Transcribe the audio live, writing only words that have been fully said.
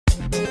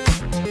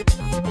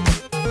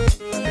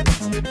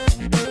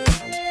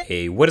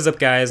Hey, what is up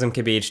guys, I'm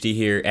KBHD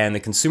here, and the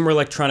Consumer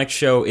Electronics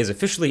Show is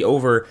officially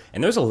over,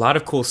 and there's a lot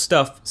of cool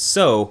stuff,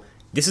 so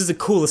this is the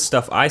coolest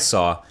stuff I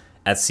saw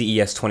at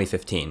CES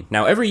 2015.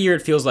 Now every year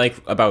it feels like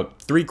about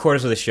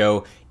 3/4 of the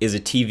show is a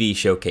TV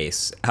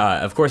showcase.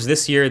 Of course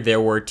this year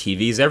there were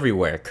TVs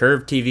everywhere,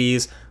 curved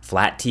TVs,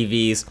 flat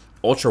TVs,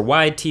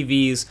 ultra-wide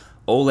TVs,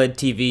 OLED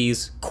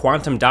TVs,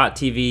 quantum dot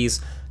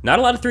TVs, not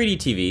a lot of 3D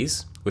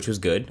TVs, which was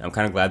good. I'm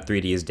kind of glad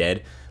 3D is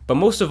dead. But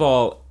most of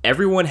all,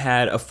 everyone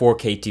had a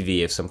 4K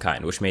TV of some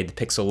kind, which made the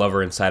pixel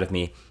lover inside of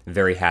me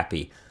very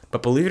happy.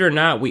 But believe it or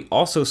not, we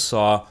also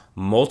saw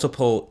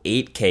multiple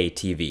 8K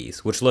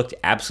TVs, which looked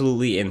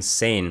absolutely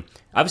insane.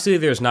 Obviously,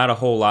 there's not a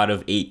whole lot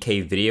of 8K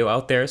video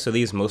out there, so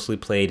these mostly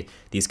played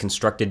these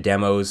constructed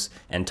demos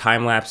and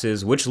time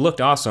lapses, which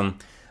looked awesome.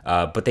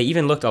 But they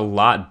even looked a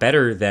lot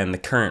better than the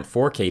current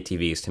 4K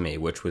TVs to me,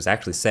 which was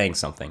actually saying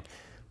something.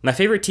 My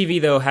favorite TV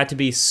though had to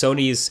be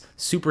Sony's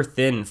super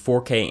thin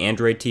 4K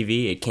Android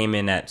TV. It came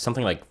in at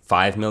something like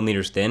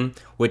 5mm thin,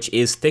 which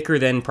is thicker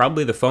than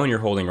probably the phone you're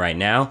holding right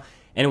now.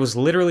 And it was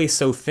literally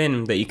so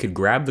thin that you could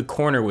grab the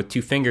corner with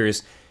 2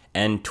 fingers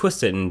and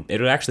twist it and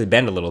it would actually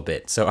bend a little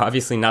bit. So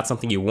obviously not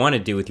something you want to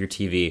do with your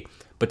TV,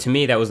 but to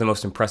me that was the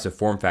most impressive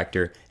form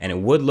factor, and it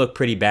would look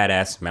pretty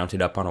badass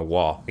mounted up on a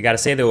wall. I gotta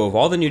say though, of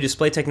all the new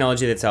display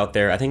technology that's out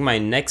there, I think my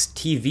next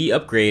TV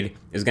upgrade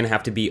is gonna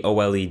have to be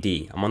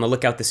OLED. I'm on the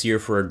lookout this year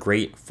for a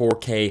great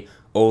 4K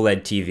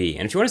OLED TV.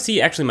 And if you want to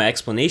see actually my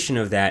explanation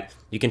of that,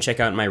 you can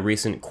check out my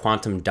recent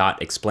Quantum Dot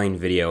Explained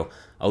video.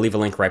 I'll leave a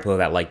link right below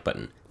that like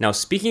button. Now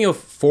speaking of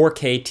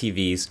 4K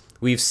TVs,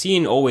 we've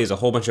seen always a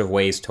whole bunch of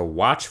ways to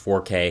watch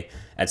 4K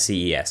at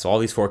CES, so all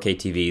these 4K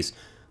TVs.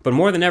 But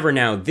more than ever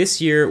now,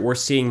 this year we're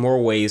seeing more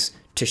ways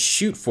to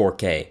shoot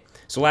 4K.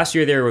 So last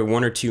year there were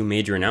 1 or 2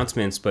 major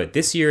announcements, but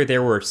this year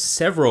there were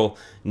several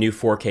new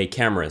 4K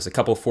cameras, a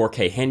couple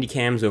 4K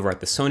handycams over at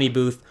the Sony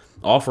booth,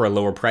 all for a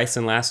lower price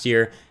than last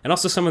year, and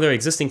also some of their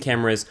existing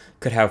cameras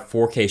could have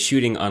 4K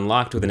shooting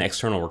unlocked with an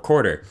external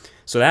recorder.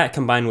 So that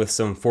combined with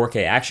some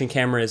 4K action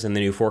cameras and the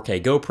new 4K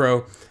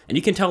GoPro, and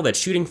you can tell that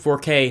shooting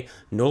 4K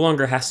no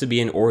longer has to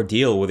be an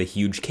ordeal with a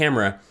huge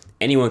camera.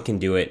 Anyone can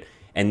do it,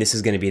 and this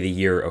is going to be the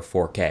year of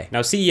 4K.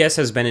 Now CES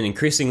has been an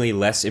increasingly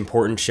less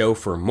important show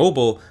for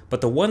mobile,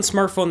 but the one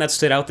smartphone that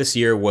stood out this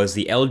year was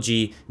the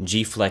LG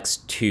G Flex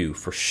 2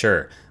 for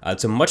sure.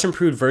 It's a much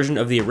improved version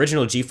of the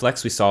original G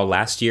Flex we saw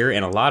last year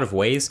in a lot of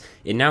ways.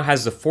 It now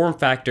has the form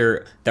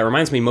factor that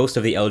reminds me most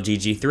of the LG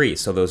G3,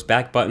 so those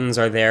back buttons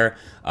are there,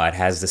 it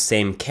has the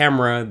same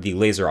camera, the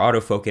laser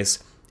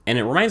autofocus, and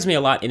it reminds me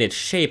a lot in its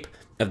shape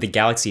of the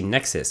Galaxy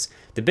Nexus.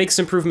 The biggest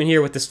improvement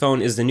here with this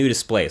phone is the new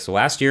display. So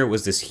last year it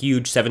was this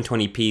huge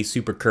 720p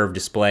super curved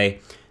display.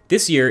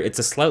 This year it's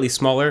a slightly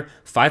smaller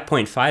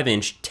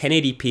 5.5-inch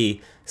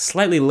 1080p,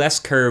 slightly less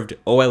curved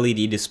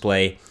OLED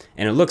display,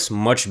 and it looks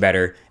much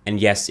better,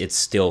 and yes, it's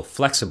still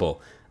flexible.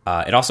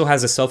 It also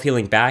has a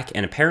self-healing back,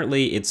 and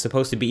apparently it's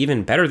supposed to be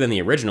even better than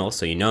the original,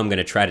 so you know I'm going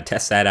to try to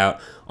test that out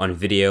on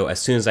video as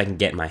soon as I can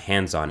get my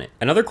hands on it.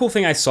 Another cool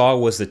thing I saw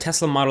was the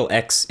Tesla Model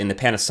X in the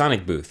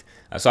Panasonic booth.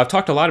 So I've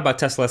talked a lot about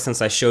Tesla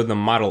since I showed the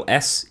Model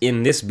S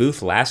in this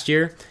booth last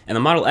year, and the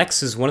Model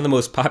X is one of the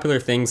most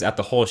popular things at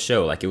the whole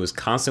show. Like, it was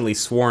constantly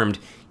swarmed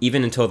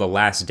even until the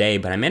last day,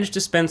 but I managed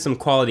to spend some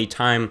quality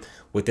time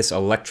with this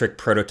electric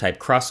prototype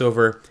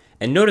crossover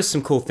and notice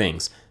some cool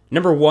things.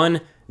 Number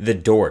one, the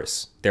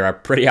doors. They are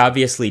pretty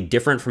obviously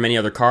different from any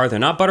other car. They're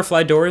not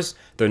butterfly doors,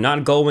 they're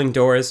not gull wing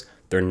doors,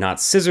 they're not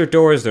scissor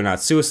doors, they're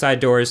not suicide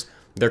doors.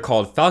 They're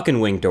called falcon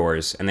wing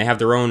doors, and they have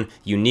their own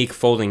unique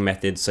folding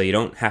method, so you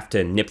don't have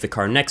to nip the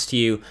car next to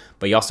you,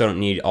 but you also don't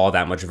need all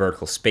that much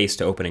vertical space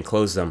to open and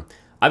close them.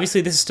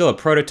 Obviously this is still a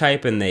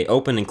prototype and they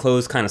open and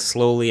close kind of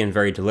slowly and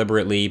very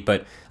deliberately,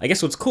 but I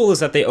guess what's cool is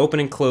that they open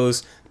and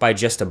close by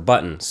just a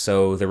button,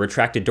 so the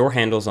retracted door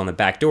handles on the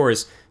back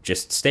doors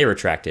just stay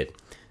retracted.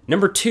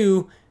 Number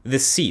two, the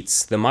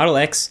seats. The Model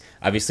X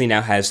obviously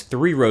now has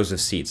 3 rows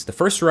of seats. The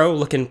first row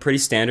looking pretty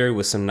standard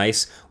with some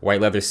nice white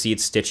leather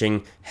seats,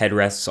 stitching,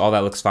 headrests, all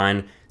that looks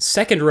fine.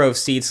 Second row of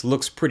seats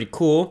looks pretty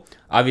cool.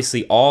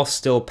 Obviously all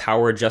still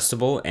power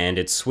adjustable, and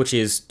it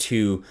switches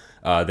to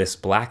this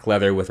black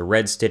leather with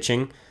red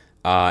stitching.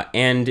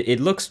 And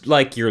it looks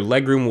like your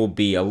legroom will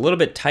be a little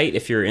bit tight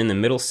if you're in the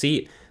middle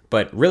seat,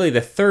 but really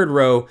the third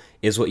row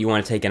is what you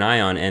want to take an eye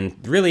on, and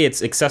really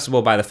it's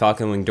accessible by the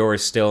falcon wing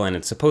doors still, and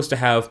it's supposed to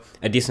have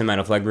a decent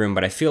amount of legroom,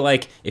 but I feel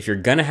like if you're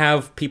gonna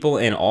have people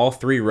in all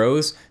 3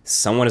 rows,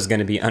 someone is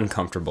gonna be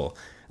uncomfortable.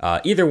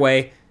 Either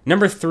way,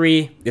 number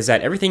 3 is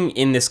that everything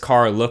in this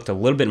car looked a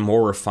little bit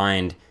more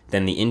refined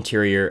than the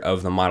interior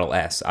of the Model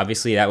S.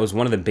 Obviously that was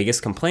one of the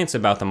biggest complaints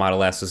about the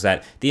Model S, was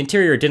that the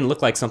interior didn't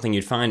look like something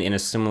you'd find in a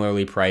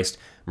similarly priced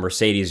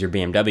Mercedes or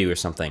BMW or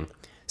something.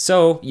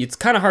 So it's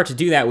kind of hard to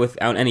do that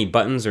without any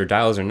buttons or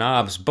dials or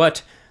knobs,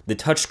 but the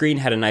touchscreen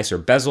had a nicer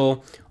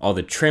bezel, all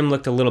the trim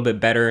looked a little bit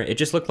better, it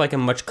just looked like a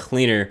much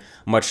cleaner,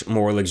 much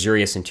more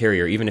luxurious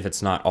interior, even if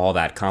it's not all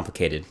that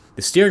complicated.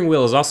 The steering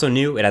wheel is also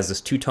new, it has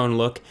this two-tone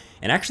look,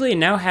 and actually it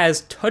now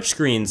has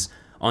touchscreens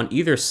on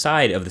either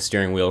side of the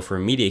steering wheel for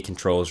media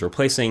controls,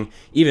 replacing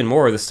even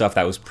more of the stuff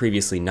that was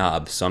previously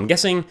knobs. So I'm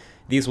guessing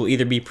these will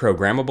either be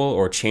programmable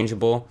or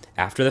changeable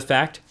after the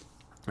fact.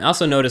 I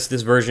also noticed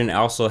this version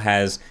also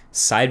has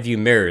side view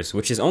mirrors,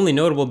 which is only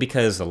notable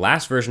because the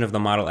last version of the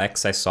Model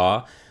X I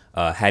saw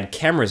had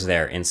cameras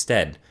there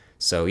instead.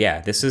 So yeah,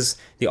 this is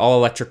the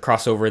all-electric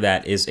crossover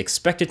that is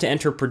expected to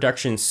enter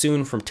production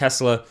soon from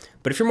Tesla.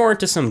 But if you're more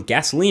into some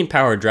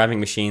gasoline-powered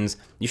driving machines,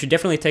 you should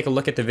definitely take a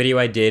look at the video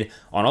I did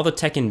on all the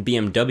tech in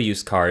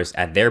BMW's cars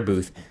at their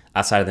booth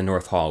outside of the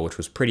North Hall, which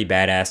was pretty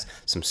badass.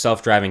 Some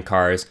self-driving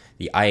cars,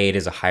 the i8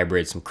 is a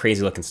hybrid, some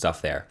crazy-looking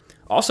stuff there.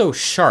 Also,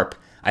 Sharp.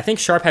 I think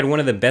Sharp had one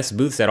of the best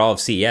booths at all of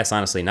CES,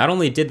 honestly. Not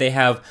only did they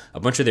have a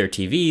bunch of their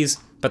TVs,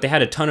 but they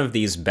had a ton of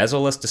these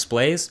bezel-less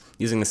displays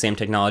using the same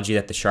technology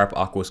that the Sharp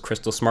Aquos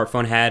Crystal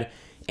smartphone had,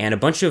 and a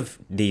bunch of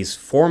these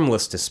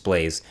formless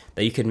displays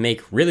that you could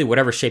make really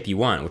whatever shape you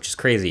want, which is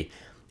crazy.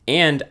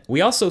 And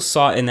we also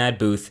saw in that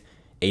booth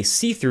a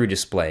see-through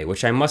display,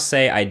 which I must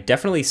say I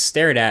definitely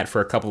stared at for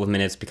a couple of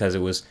minutes because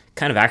it was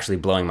kind of actually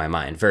blowing my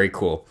mind. Very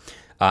cool.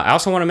 I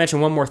also want to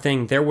mention one more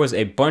thing. There was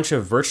a bunch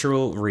of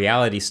virtual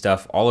reality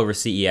stuff all over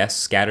CES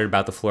scattered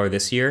about the floor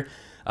this year.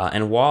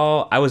 And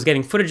while I was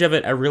getting footage of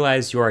it, I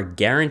realized you are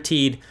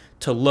guaranteed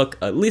to look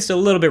at least a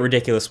little bit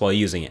ridiculous while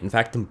using it. In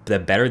fact, the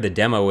better the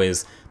demo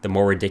is, the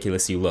more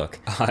ridiculous you look.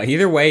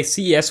 Either way,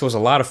 CES was a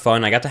lot of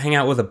fun. I got to hang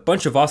out with a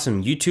bunch of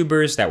awesome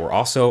YouTubers that were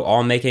also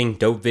all making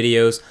dope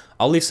videos.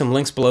 I'll leave some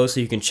links below so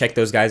you can check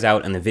those guys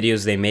out and the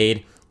videos they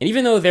made. And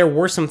even though there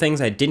were some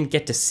things I didn't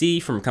get to see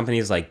from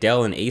companies like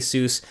Dell and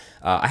Asus,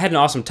 I had an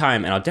awesome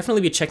time, and I'll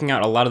definitely be checking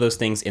out a lot of those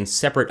things in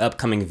separate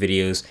upcoming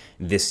videos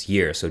this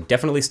year. So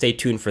definitely stay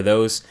tuned for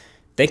those.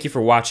 Thank you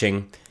for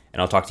watching,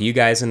 and I'll talk to you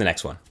guys in the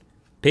next one.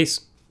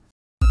 Peace.